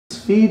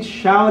feet,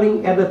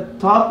 shouting at the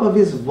top of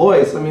his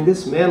voice. I mean,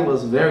 this man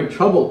was very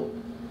troubled.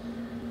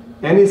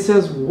 And he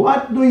says,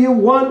 "What do you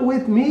want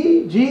with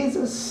me,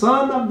 Jesus,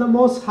 Son of the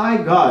Most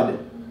High God?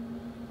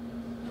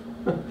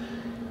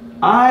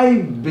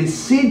 I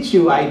beseech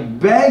you, I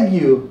beg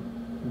you,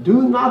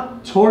 do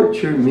not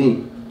torture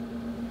me."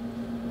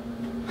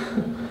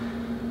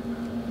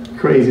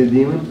 Crazy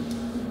demon.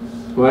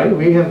 Right?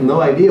 We have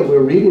no idea.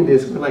 We're reading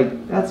this, we're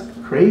like, that's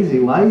crazy.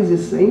 Why is he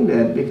saying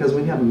that? Because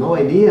we have no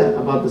idea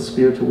about the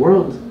spiritual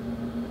world.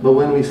 But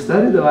when we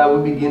study the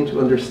Bible, we begin to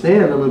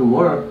understand a little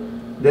more.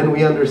 Then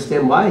we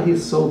understand why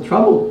he's so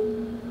troubled.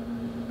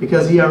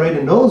 Because he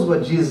already knows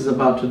what Jesus is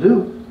about to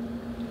do.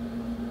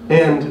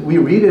 And we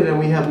read it and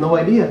we have no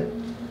idea.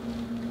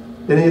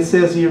 And it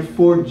says here,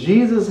 "For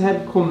Jesus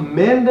had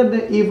commanded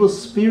the evil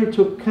spirit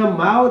to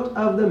come out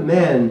of the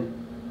man.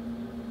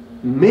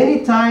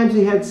 Many times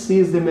he had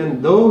seized him,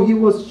 and though he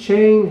was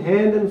chained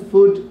hand and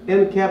foot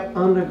and kept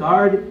under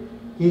guard,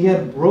 he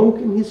had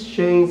broken his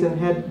chains and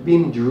had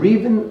been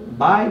driven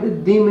by the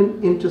demon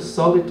into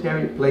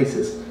solitary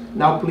places."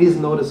 Now please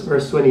notice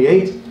verse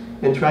 28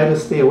 and try to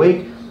stay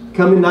awake.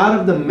 Coming out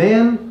of the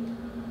man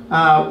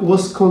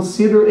was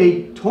considered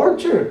a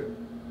torture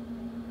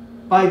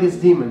by this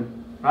demon.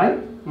 Right?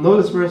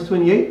 Notice verse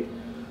 28.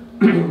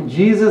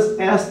 Jesus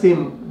asked him,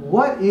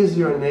 "What is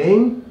your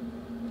name?"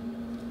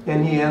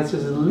 And he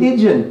answers,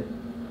 "Legion,"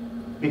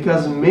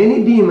 because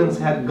many demons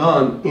had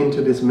gone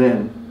into this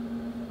man.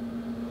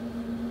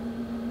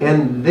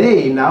 And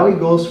they, now it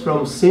goes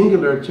from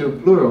singular to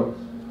plural,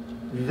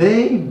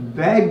 they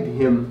begged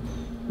him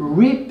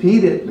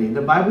repeatedly.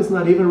 The Bible is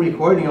not even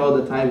recording all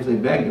the times they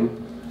begged him.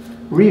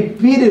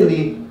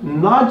 Repeatedly,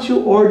 not to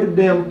order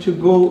them to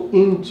go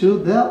into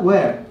the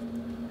where?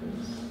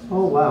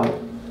 Oh wow.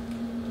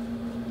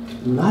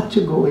 Not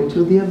to go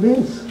into the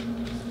abyss.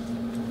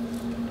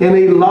 And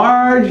a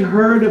large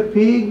herd of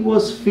pigs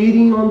was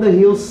feeding on the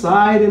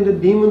hillside, and the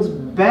demons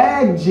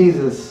begged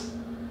Jesus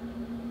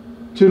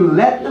to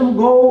let them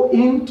go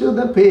into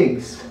the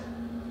pigs.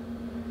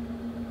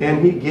 And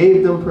he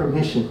gave them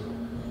permission.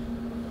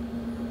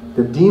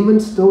 The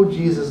demons told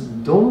Jesus,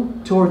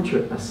 "Don't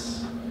torture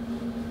us."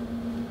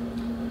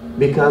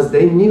 Because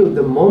they knew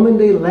the moment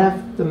they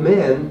left the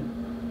man,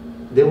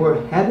 they were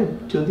headed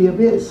to the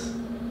abyss.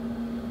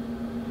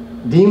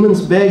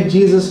 Demons begged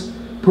Jesus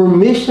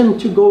permission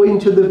to go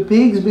into the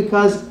pigs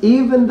because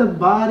even the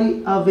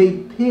body of a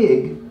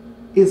pig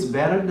is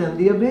better than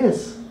the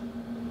abyss.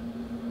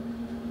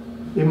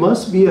 It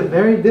must be a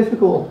very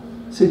difficult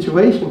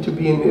situation to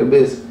be in the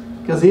abyss,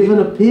 because even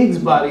a pig's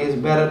body is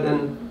better than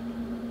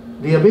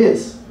the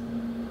abyss.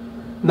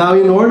 Now,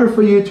 in order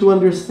for you to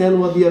understand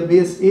what the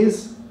abyss is,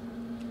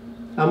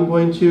 I'm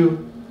going to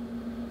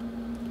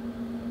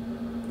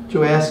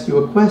ask you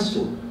a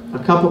question, a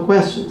couple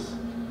questions.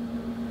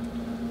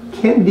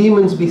 Can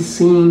demons be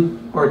seen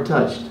or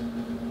touched?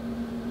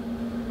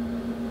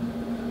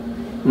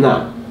 No.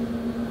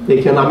 They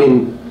can, I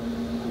mean,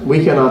 we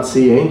cannot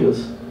see angels.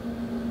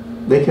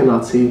 They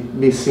cannot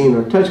be seen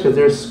or touched because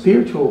they're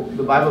spiritual.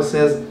 The Bible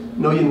says,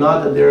 "Know ye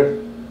not that they're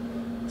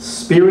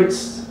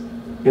spirits?"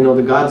 You know,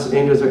 the God's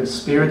angels are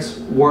spirits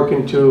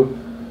working to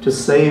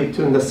save,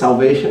 in the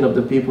salvation of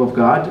the people of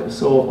God.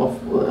 So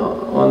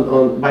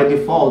by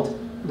default,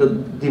 the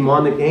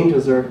demonic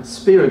angels are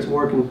spirits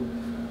working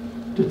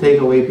to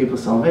take away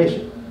people's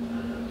salvation.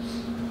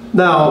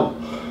 Now,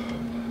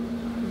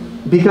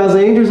 because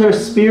angels are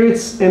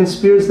spirits and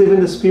spirits live in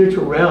the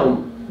spiritual realm,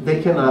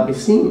 they cannot be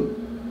seen.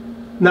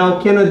 Now,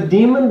 can a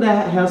demon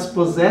that has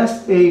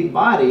possessed a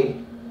body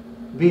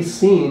be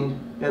seen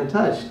and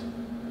touched?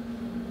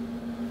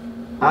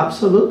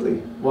 Absolutely.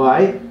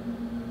 Why?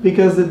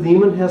 Because the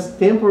demon has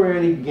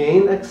temporarily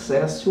gained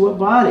access to a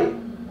body,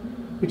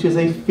 which is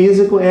a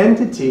physical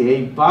entity,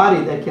 a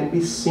body that can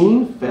be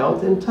seen,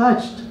 felt, and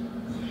touched.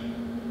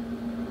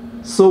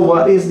 So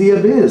what is the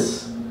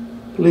abyss?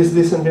 Please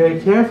listen very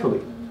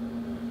carefully.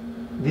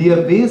 The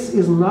abyss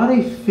is not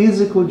a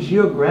physical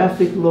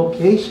geographic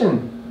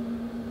location,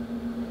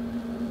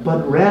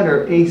 but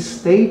rather a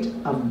state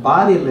of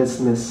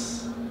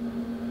bodilessness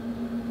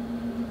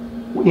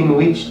in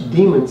which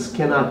demons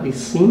cannot be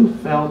seen,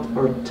 felt,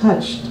 or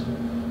touched.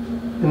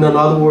 In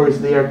other words,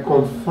 they are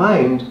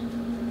confined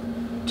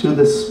to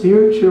the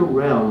spiritual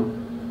realm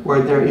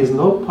where there is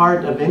no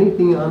part of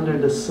anything under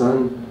the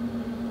sun.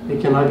 They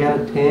cannot get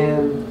a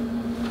tan.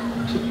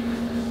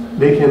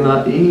 They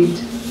cannot eat.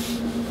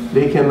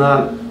 They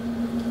cannot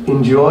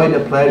enjoy the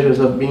pleasures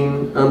of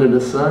being under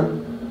the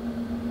sun.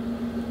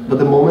 But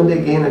the moment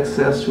they gain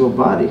access to a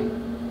body,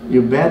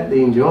 you bet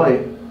they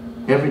enjoy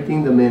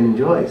everything the man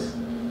enjoys,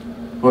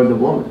 or the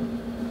woman.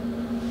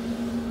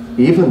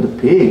 Even the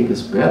pig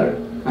is better.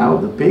 Now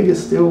the pig is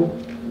still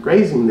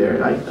grazing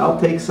there. I'll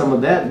take some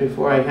of that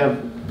before I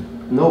have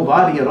no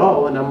body at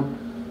all, and I'm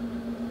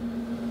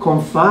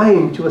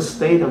confined to a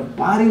state of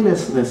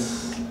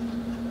bodilessness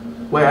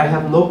where I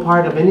have no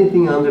part of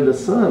anything under the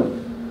sun.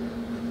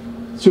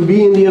 To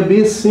be in the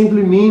abyss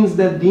simply means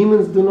that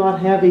demons do not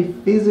have a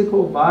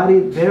physical body,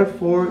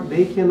 therefore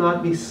they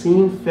cannot be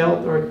seen,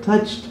 felt, or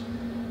touched.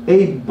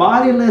 a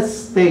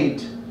bodiless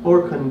state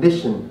or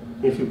condition,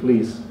 if you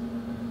please.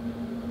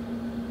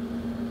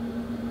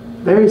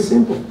 Very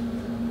simple.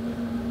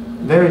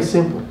 Very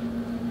simple.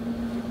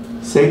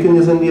 Satan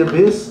is in the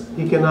abyss.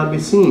 He cannot be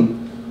seen.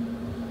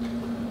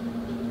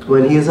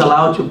 When he is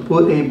allowed to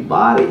put a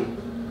body,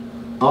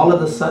 all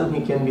of a sudden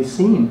he can be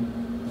seen.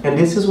 And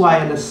this is why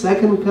in the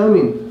second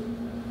coming,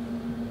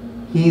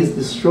 he is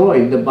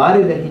destroyed. The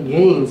body that he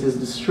gains is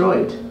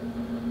destroyed.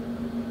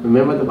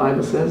 Remember the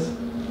Bible says?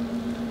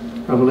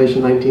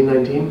 Revelation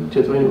 19:19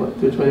 to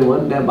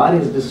 21. That body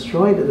is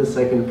destroyed at the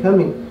second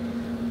coming.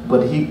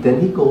 But then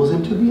he goes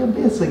into the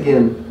abyss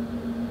again.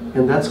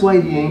 And that's why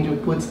the angel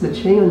puts the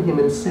chain on him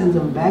and sends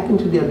him back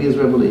into the abyss,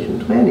 Revelation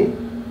 20.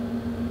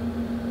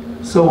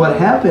 So what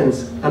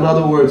happens, in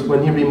other words,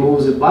 when he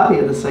removes the body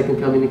at the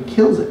second coming, he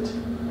kills it.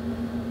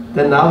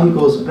 Then now he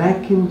goes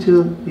back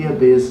into the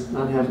abyss,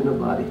 not having a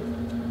body.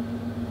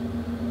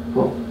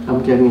 Well,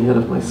 I'm getting ahead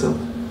of myself.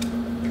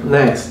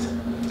 Next.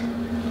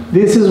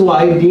 This is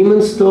why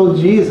demons told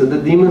Jesus, the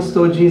demons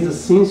told Jesus,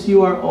 since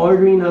you are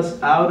ordering us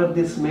out of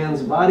this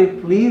man's body,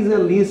 please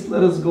at least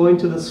let us go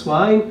into the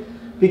swine,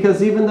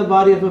 because even the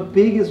body of a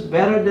pig is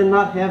better than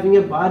not having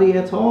a body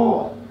at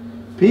all.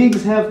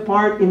 Pigs have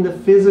part in the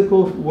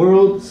physical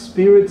world,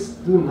 spirits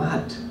do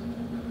not.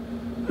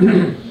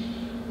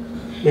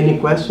 Any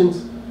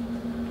questions?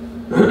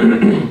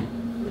 People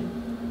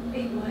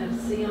have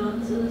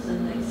seances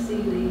and they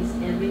see these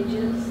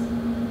images.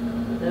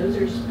 Those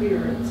are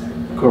spirits,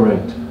 aren't they?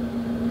 Correct.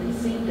 They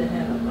seem to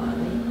have a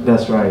body.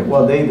 That's right.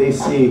 Well, they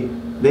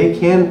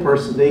can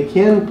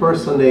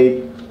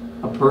personate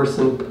a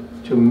person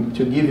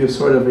to give you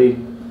sort of a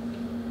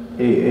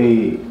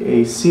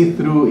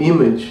see-through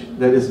image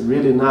that is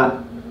really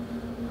not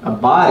a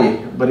body,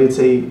 but it's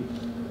an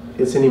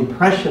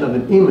impression of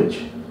an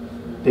image.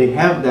 They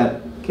have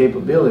that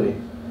capability,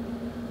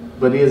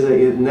 but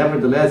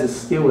nevertheless it's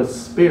still a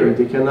spirit.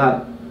 You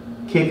cannot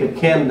kick a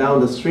can down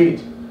the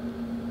street.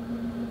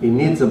 It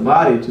needs a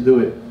body to do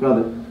it,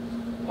 brother.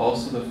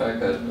 Also the fact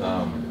that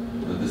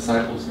the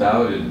disciples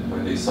doubted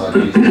when they saw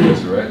Jesus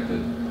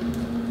resurrected,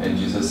 and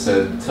Jesus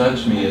said,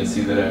 "Touch me and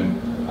see that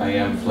I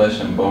am flesh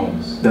and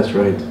bones." That's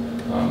right.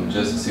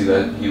 Just to see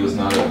that he was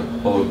not a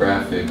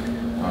holographic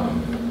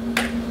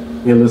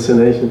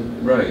hallucination.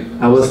 Right.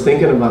 I was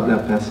thinking about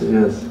that passage.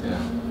 Yes. Yeah.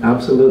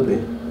 Absolutely.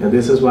 And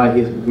this is why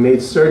he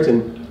made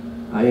certain,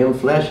 I am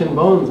flesh and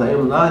bones. I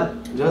am not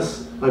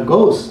just a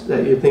ghost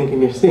that you're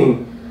thinking you're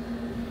seeing.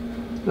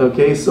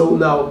 Okay, so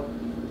now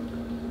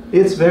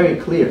it's very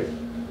clear.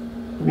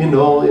 You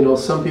know,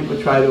 some people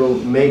try to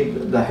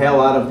make the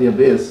hell out of the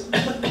abyss.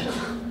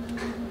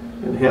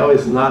 And hell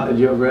is not a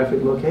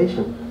geographic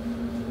location.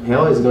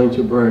 Hell is going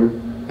to burn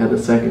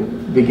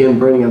begin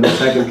burning at the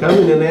second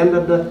coming and end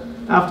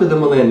after the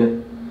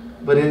millennium.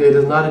 But it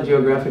is not a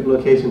geographic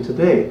location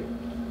today.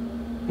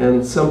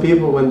 And some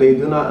people, when they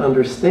do not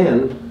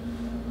understand,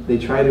 they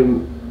try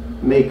to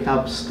make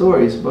up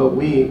stories. But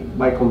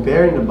by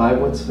comparing the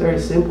Bible, it's very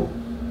simple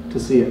to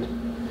see it.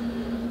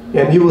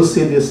 And you will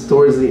see this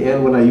towards the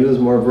end when I use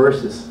more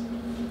verses.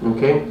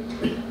 Okay?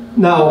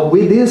 Now,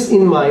 with this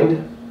in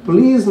mind,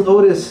 please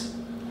notice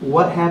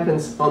what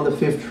happens on the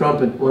fifth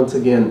trumpet once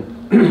again.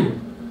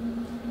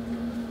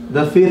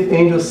 The fifth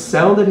angel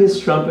sounded his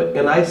trumpet,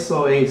 and I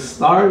saw a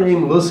star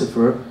named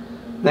Lucifer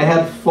that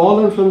had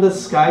fallen from the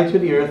sky to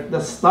the earth.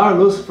 The star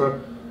Lucifer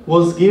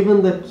was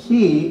given the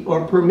key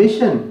or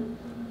permission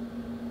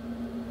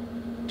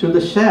to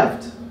the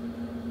shaft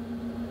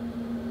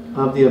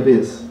of the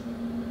abyss.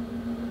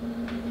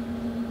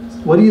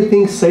 What do you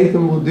think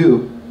Satan will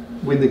do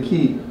with the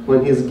key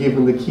when he's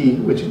given the key,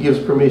 which gives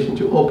permission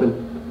to open,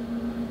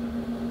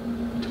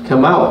 to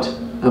come out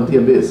of the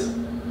abyss?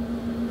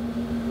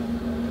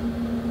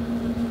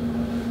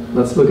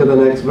 Let's look at the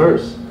next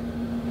verse.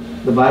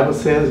 The Bible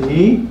says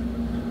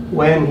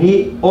when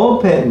he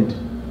opened,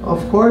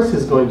 of course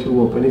he's going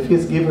to open if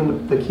he's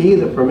given the key,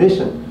 the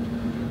permission.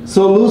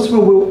 So Lucifer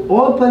will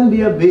open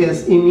the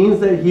abyss. It means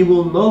that he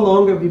will no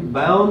longer be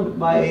bound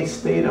by a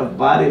state of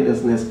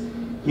bodilessness.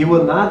 He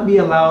will not be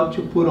allowed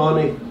to put on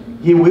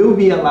he will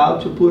be allowed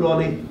to put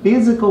on a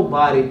physical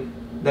body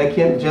that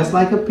can, just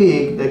like a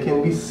pig, that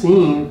can be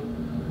seen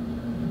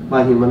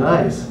by human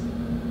eyes.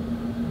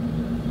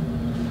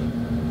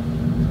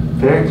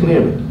 Very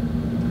clearly.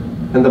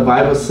 And the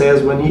Bible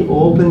says when he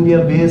opened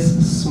the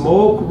abyss,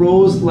 smoke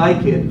rose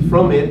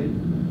from it,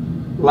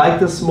 like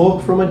the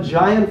smoke from a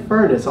giant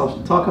furnace.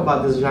 I'll talk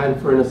about this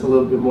giant furnace a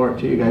little bit more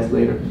to you guys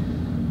later.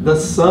 The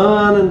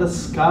sun and the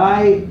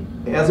sky,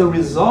 as a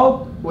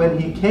result, when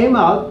he came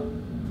out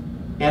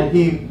and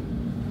he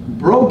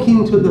broke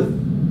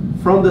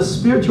from the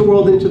spiritual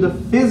world into the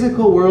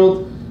physical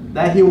world,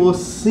 that he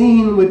was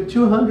seen with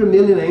 200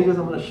 million angels.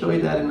 I'm going to show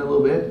you that in a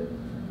little bit.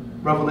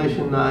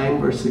 Revelation 9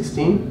 verse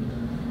 16.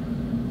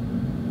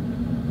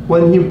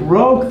 When he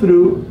broke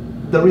through,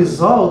 the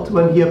result,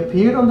 when he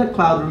appeared on the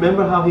cloud,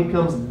 remember how he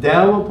comes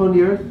down upon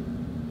the earth?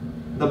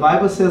 The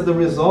Bible says the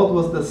result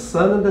was the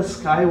sun and the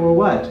sky were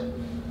what?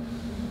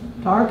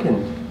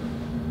 Darkened.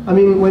 I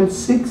mean, when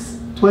 6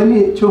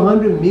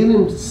 200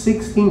 million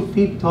 16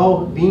 feet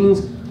tall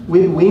beings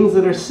with wings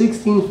that are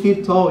 16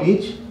 feet tall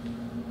each,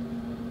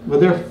 but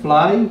they're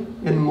flying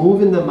and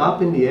moving them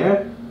up in the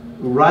air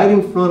right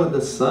in front of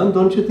the sun.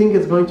 Don't you think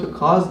it's going to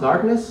cause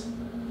darkness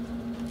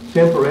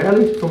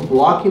temporarily from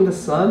blocking the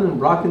sun and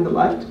blocking the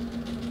light?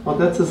 Well,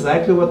 that's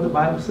exactly what the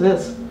Bible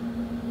says.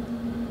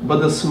 But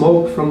the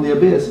smoke from the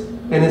abyss.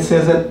 And it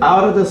says, and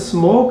out of the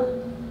smoke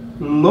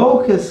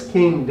locusts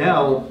came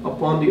down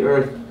upon the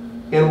earth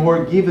and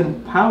were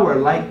given power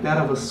like that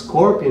of a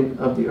scorpion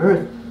of the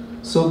earth.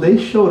 So they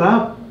showed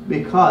up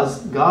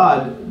because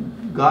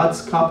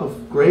God's cup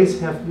of grace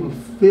have been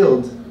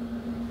filled.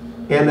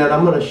 And then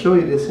I'm going to show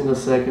you this in a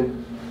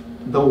second.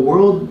 The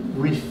world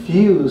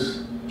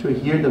refused to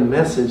hear the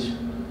message,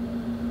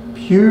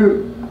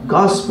 pure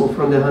gospel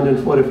from the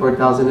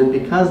 144,000. And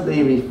because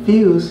they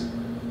refuse,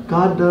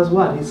 God does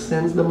what? He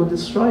sends them a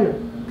destroyer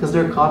because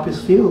their cup is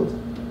filled.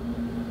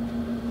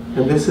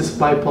 And this is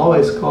by Paul,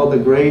 it's called the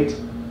Great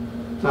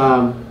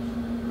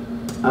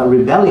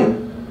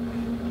Rebellion.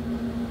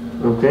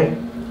 Okay?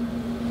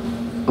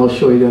 I'll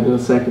show you that in a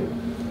second.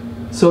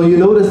 So you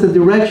notice the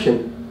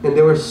direction. And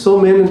there were so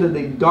many that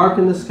they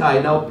darkened the sky.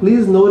 Now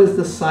please notice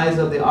the size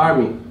of the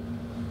army.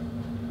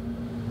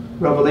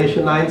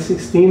 Revelation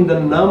 9:16, the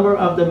number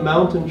of the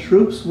mountain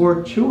troops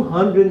were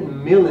 200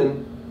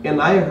 million,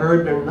 and I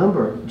heard their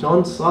number.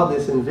 John saw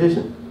this in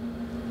vision.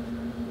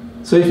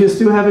 So if you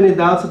still have any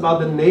doubts about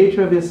the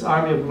nature of this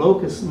army of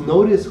locusts,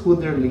 notice who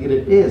their leader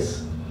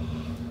is.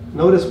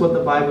 Notice what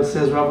the Bible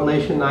says,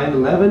 Revelation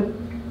 9:11.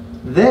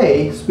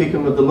 They,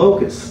 speaking of the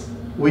locusts,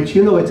 which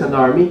you know it's an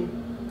army,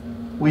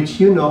 which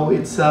you know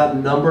it's a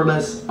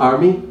numberless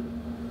army.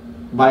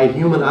 By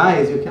human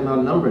eyes you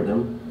cannot number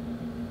them,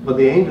 but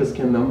the angels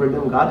can number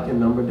them, God can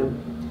number them.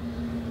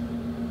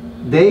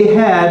 They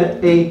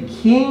had a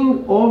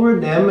king over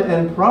them,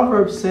 and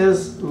Proverbs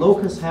says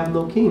locusts have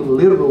no king.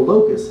 Literal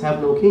locusts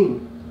have no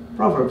king.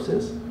 Proverbs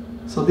says.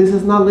 So this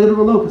is not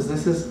literal locusts.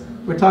 This is,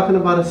 we're talking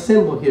about a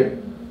symbol here.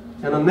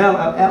 An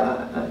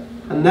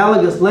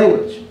analogous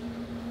language.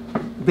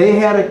 They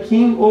had a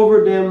king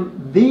over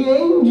them, the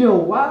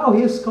angel. Wow,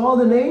 he's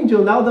called an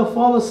angel. Now the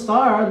fallen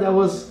star that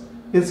was,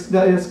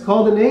 it's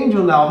called an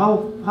angel now.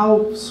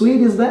 How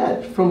sweet is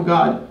that from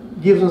God?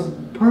 Gives us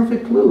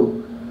perfect clue.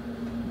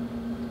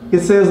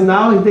 It says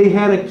now they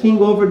had a king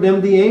over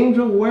them, the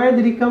angel. Where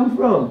did he come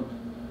from?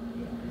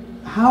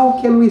 How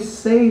can we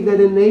say that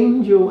an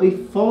angel, a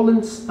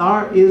fallen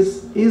star,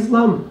 is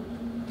Islam?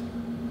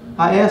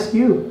 I ask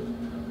you.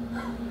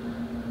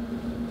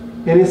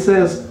 And it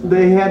says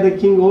they had a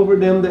king over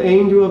them, the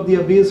angel of the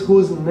abyss,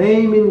 whose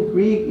name in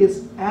Greek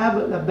is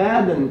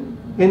Abaddon,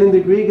 and in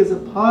the Greek is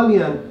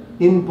Apollyon.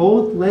 In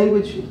both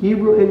language,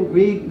 Hebrew and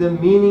Greek, the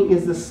meaning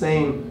is the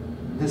same,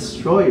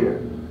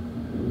 destroyer.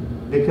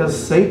 Because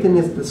Satan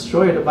is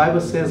destroyer. The Bible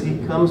says he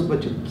comes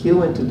but to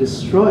kill and to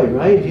destroy,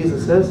 right?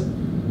 Jesus says.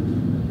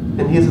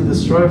 And he's a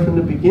destroyer from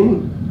the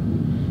beginning.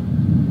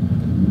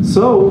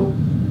 So,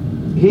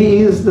 he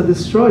is the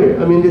destroyer.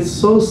 I mean, it's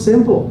so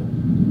simple.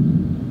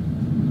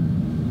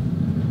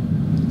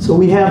 So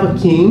we have a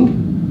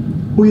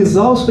king who is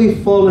also a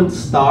fallen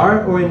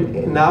star, or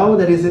now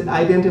that is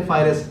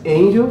identified as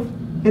angel,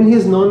 and he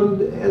is known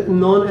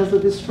as the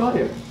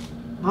destroyer.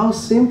 How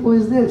simple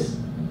is this?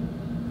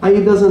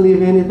 It doesn't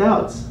leave any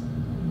doubts.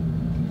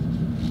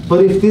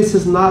 But if this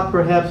is not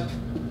perhaps,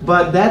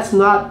 but that's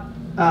not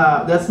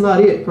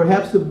it.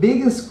 Perhaps the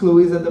biggest clue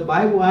is that the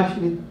Bible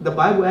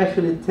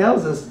actually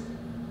tells us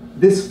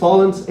this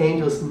fallen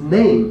angel's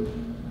name.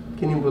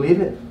 Can you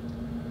believe it?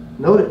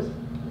 Notice.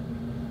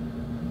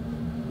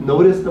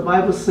 Notice the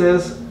Bible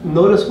says,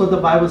 notice what the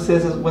Bible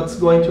says is what's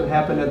going to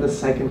happen at the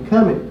second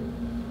coming.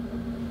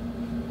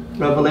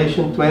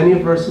 Revelation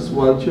 20 verses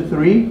 1 to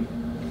 3.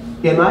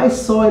 And I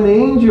saw an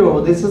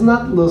angel, this is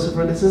not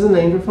Lucifer, this is an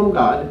angel from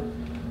God.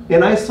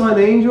 And I saw an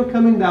angel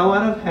coming down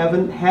out of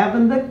heaven,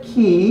 having the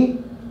key.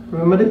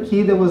 Remember the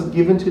key that was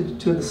given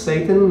to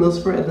Satan and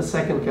Lucifer at the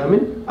second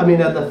coming? I mean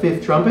at the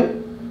fifth trumpet.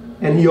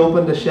 And he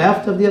opened the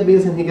shaft of the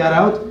abyss and he got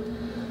out.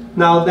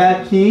 Now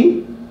that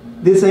key,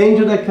 this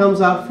angel that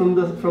comes out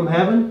from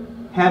heaven,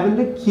 having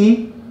the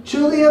key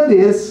to the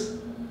abyss,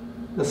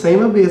 the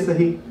same abyss that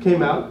he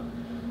came out,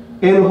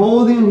 and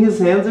holding in his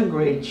hands a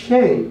great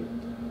chain.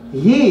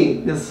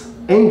 He, this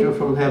angel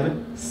from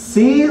heaven,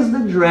 seized the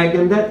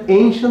dragon, that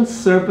ancient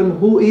serpent,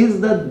 who is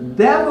the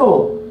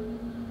devil.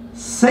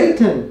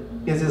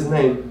 Satan is his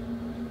name.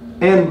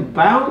 And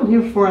bound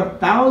him for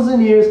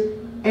 1,000 years.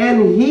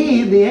 And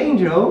he, the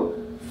angel,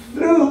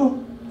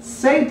 threw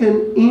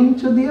Satan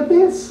into the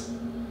abyss.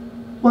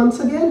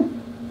 Once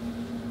again.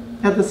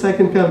 At the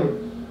second coming.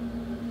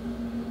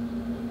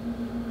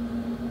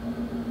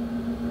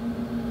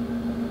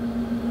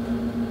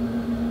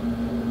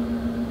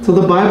 So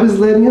the Bible is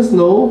letting us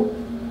know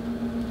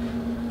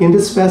in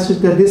this passage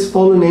that this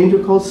fallen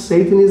angel called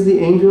Satan is the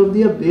angel of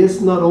the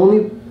abyss. Not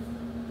only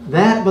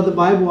that, but the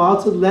Bible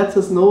also lets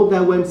us know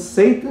that when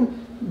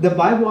the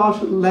Bible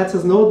also lets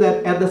us know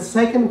that at the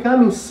second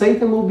coming,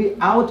 Satan will be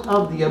out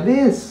of the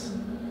abyss.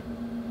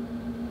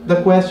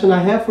 the question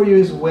I have for you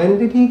is, when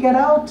did he get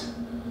out?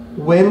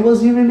 When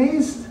was he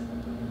released?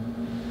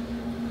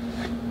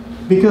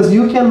 Because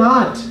you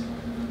cannot.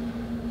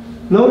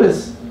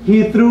 Notice,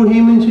 he threw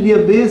him into the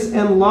abyss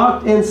and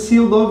locked and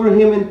sealed over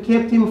him and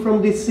kept him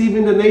from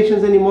deceiving the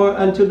nations anymore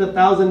until the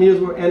 1,000 years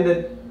were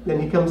ended. Then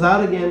he comes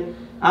out again.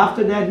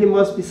 After that, he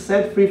must be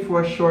set free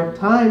for a short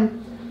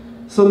time.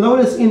 So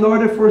notice, in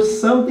order for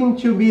something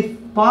to be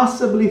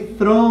possibly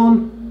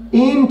thrown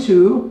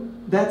into,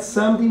 that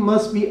something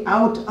must be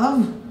out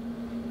of.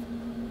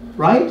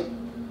 Right?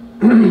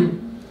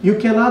 You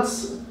cannot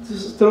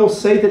throw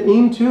Satan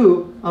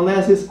into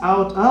unless it's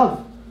out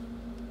of.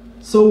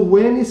 So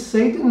when is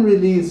Satan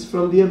released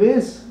from the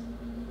abyss?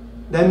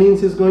 That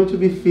means he's going to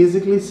be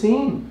physically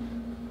seen.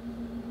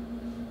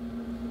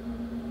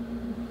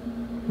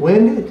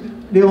 When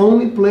did? The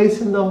only place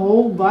in the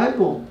whole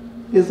Bible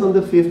is on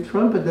the 5th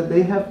trumpet, that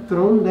they have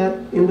thrown that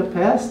in the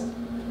past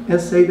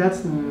and say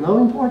that's no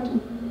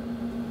important.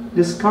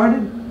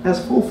 Discarded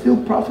as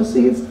fulfilled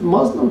prophecy. It's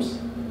Muslims,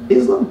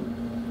 Islam,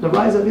 the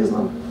rise of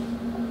Islam.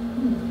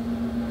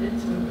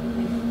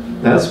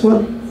 That's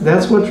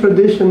what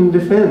tradition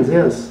defends,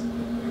 yes.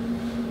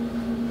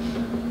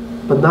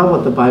 But not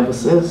what the Bible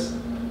says.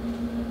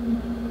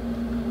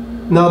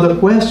 Now the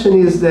question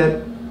is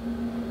that,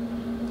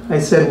 I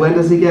said, when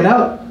does he get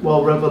out?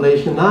 Well,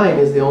 Revelation 9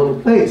 is the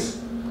only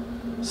place.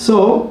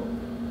 So,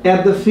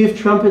 at the 5th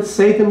trumpet,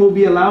 Satan will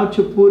be allowed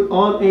to put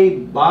on a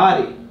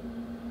body.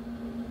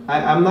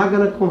 I'm not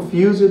going to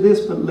confuse you with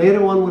this, but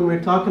later on when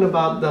we're talking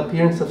about the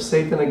appearance of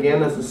Satan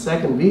again as the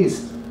second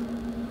beast,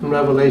 in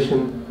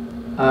Revelation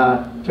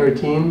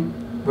 13,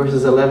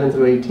 verses 11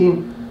 through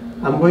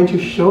 18, I'm going to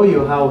show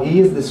you how he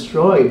is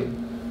destroyed,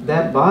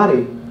 that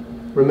body.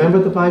 Remember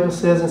the Bible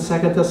says in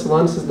 2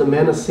 Thessalonians, the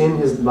man of sin,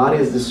 his body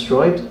is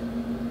destroyed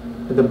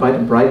by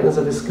the brightness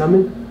of his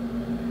coming.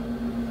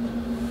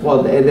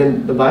 Well, and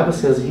then the Bible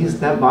says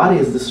that body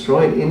is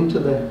destroyed into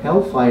the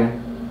hellfire,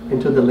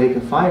 into the lake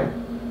of fire.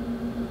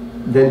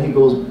 Then he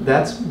goes,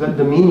 that's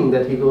the meaning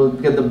that he goes,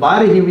 because the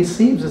body he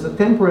receives is a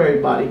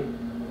temporary body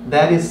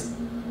that is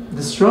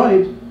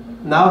destroyed.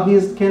 Now he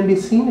can be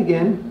seen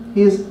again.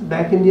 He is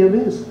back in the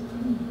abyss.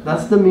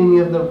 That's the meaning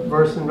of the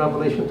verse in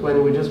Revelation 20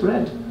 we just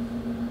read.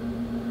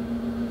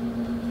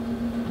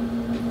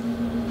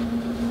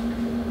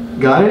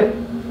 Got it?